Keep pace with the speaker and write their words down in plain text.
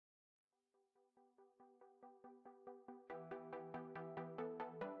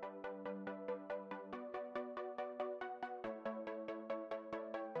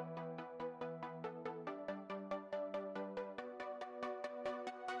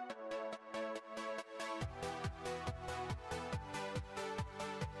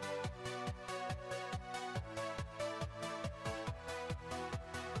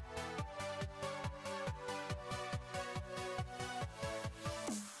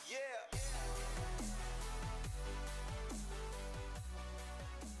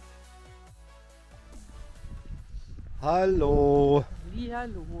Hallo,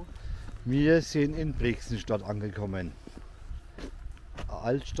 Hallo. wir sind in Prichsenstadt angekommen. Eine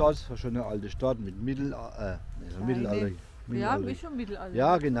Altstadt, eine schöne alte Stadt mit Mittelalter. Ja, wie schon Mittelalter.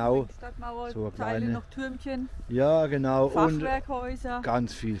 Ja, genau. Stadtmauer, So eine Teile kleine. noch Türmchen, Ja, genau. Fachwerkhäuser. Und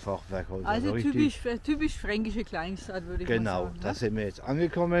ganz viel Fachwerkhäuser. Also richtig. typisch fränkische Kleinstadt, würde ich mal Genau, sagen. da sind wir jetzt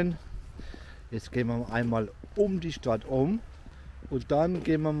angekommen. Jetzt gehen wir einmal um die Stadt um und dann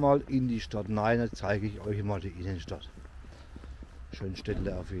gehen wir mal in die Stadt hinein. Dann zeige ich euch mal die Innenstadt. Schön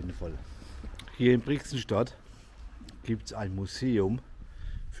Städte auf jeden Fall. Hier in Prichsenstadt gibt es ein Museum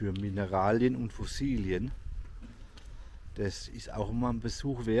für Mineralien und Fossilien. Das ist auch immer ein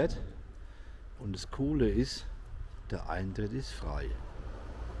Besuch wert. Und das Coole ist, der Eintritt ist frei.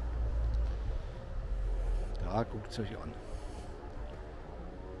 Da guckt es euch an.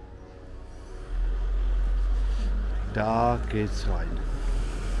 Da geht's rein.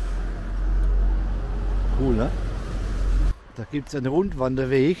 Cool, ne? Da gibt es einen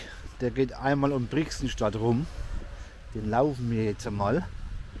Rundwanderweg, der geht einmal um Prichsenstadt rum. Den laufen wir jetzt einmal.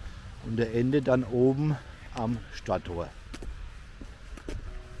 Und der endet dann oben am Stadttor.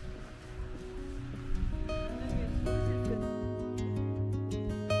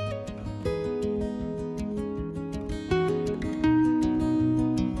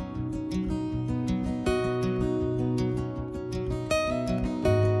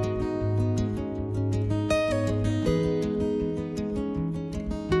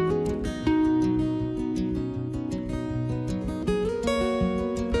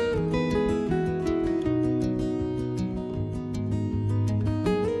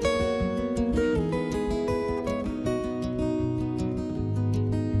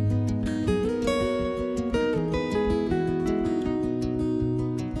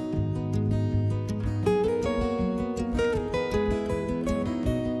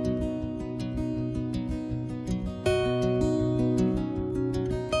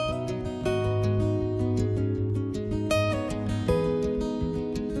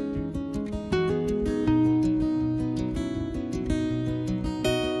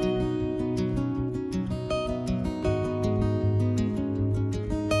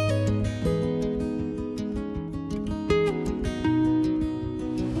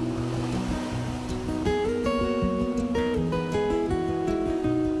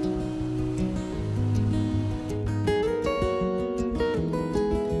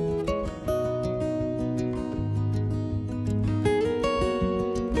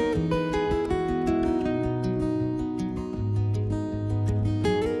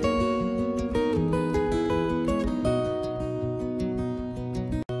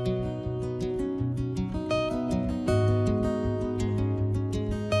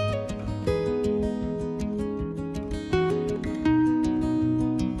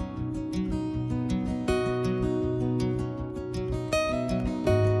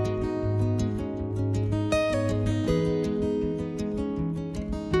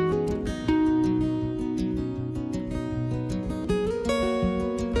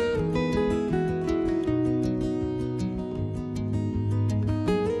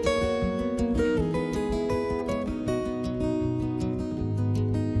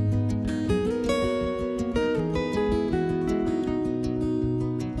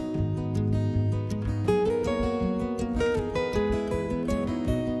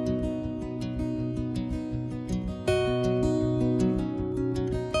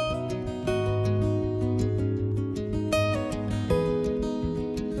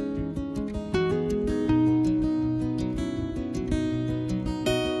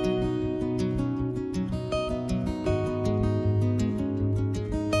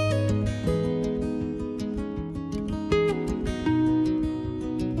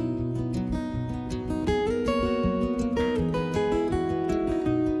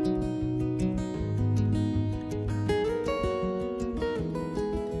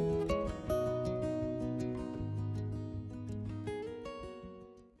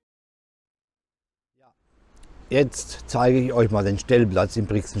 Jetzt zeige ich euch mal den Stellplatz in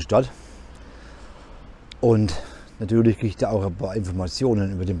Prichsenstadt und natürlich kriege ich da auch ein paar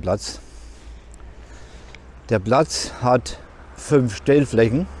Informationen über den Platz. Der Platz hat 5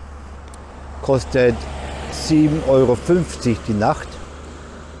 Stellflächen, kostet 7,50 Euro die Nacht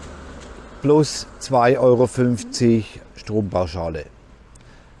plus 2,50 Euro Strompauschale.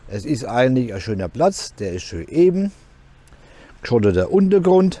 Es ist eigentlich ein schöner Platz, der ist schön eben, geschotteter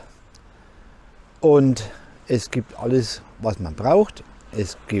Untergrund und es gibt alles, was man braucht.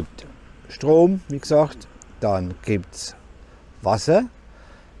 Es gibt Strom, wie gesagt, dann gibt es Wasser,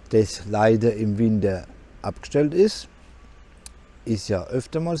 das leider im Winter abgestellt ist ja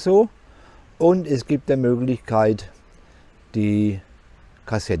öfter mal so. Und es gibt die Möglichkeit, die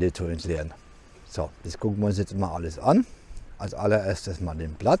Kassette zu entleeren. So, das gucken wir uns jetzt mal alles an. Als allererstes mal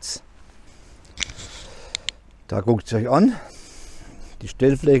den Platz. Da guckt es euch an. Die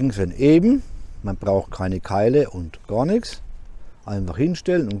Stellflächen sind eben. Man braucht keine Keile und gar nichts. Einfach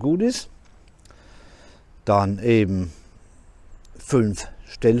hinstellen und gut ist. Dann eben 5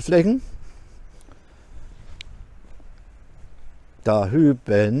 Stellflächen. Da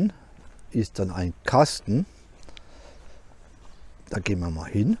hüben ist dann ein Kasten. Da gehen wir mal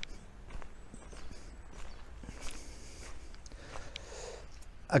hin.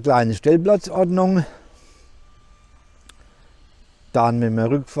 Eine kleine Stellplatzordnung. Dann, wenn man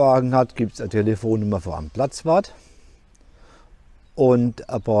Rückfragen hat, gibt es eine Telefonnummer für einen Platzwart und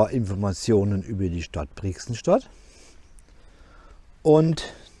ein paar Informationen über die Stadt Prichsenstadt.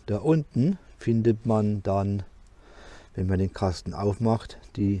 Und da unten findet man dann, wenn man den Kasten aufmacht,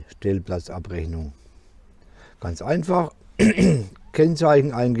 die Stellplatzabrechnung. Ganz einfach,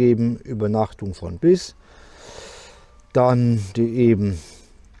 Kennzeichen eingeben, Übernachtung von bis, dann die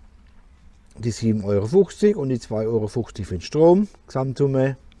 7,50 € und die 2,50 € für den Strom,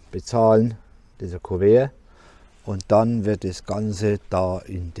 Gesamtsumme, bezahlen, das ist ein Kuvert. Und dann wird das Ganze da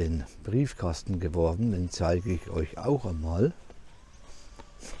in den Briefkasten geworfen, den zeige ich euch auch einmal.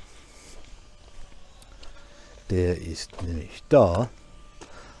 Der ist nämlich da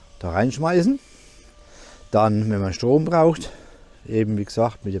reinschmeißen. Dann, wenn man Strom braucht, eben wie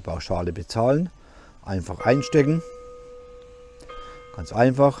gesagt mit der Pauschale bezahlen, einfach einstecken. Ganz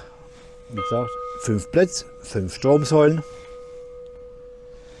einfach, wie gesagt, 5 Plätze, 5 Stromsäulen.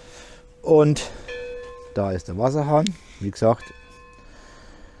 Und da ist der Wasserhahn, wie gesagt,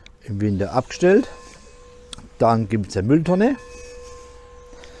 im Winter abgestellt. Dann gibt es eine Mülltonne.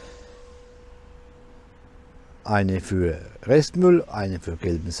 Eine für Restmüll, eine für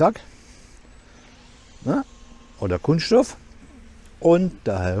gelben Sack, ne? Oder Kunststoff. Und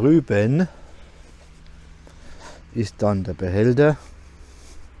da herüben ist dann der Behälter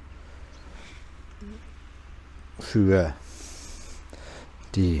für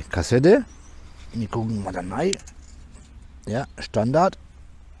die Kassette. Wir gucken mal da rein. Ja, Standard,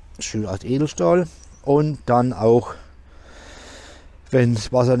 schön aus Edelstahl. Und dann auch, wenn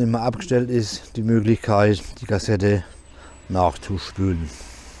das Wasser nicht mehr abgestellt ist, die Möglichkeit, die Kassette nachzuspülen.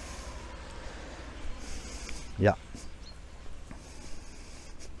 Ja.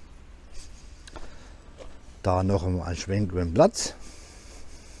 Da noch einmal ein Schwenk über den Platz.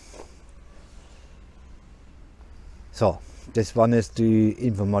 So, das waren jetzt die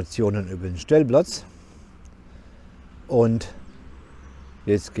Informationen über den Stellplatz. Und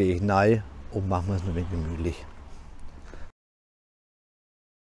jetzt gehe ich rein und machen wir es noch ein wenig gemütlich.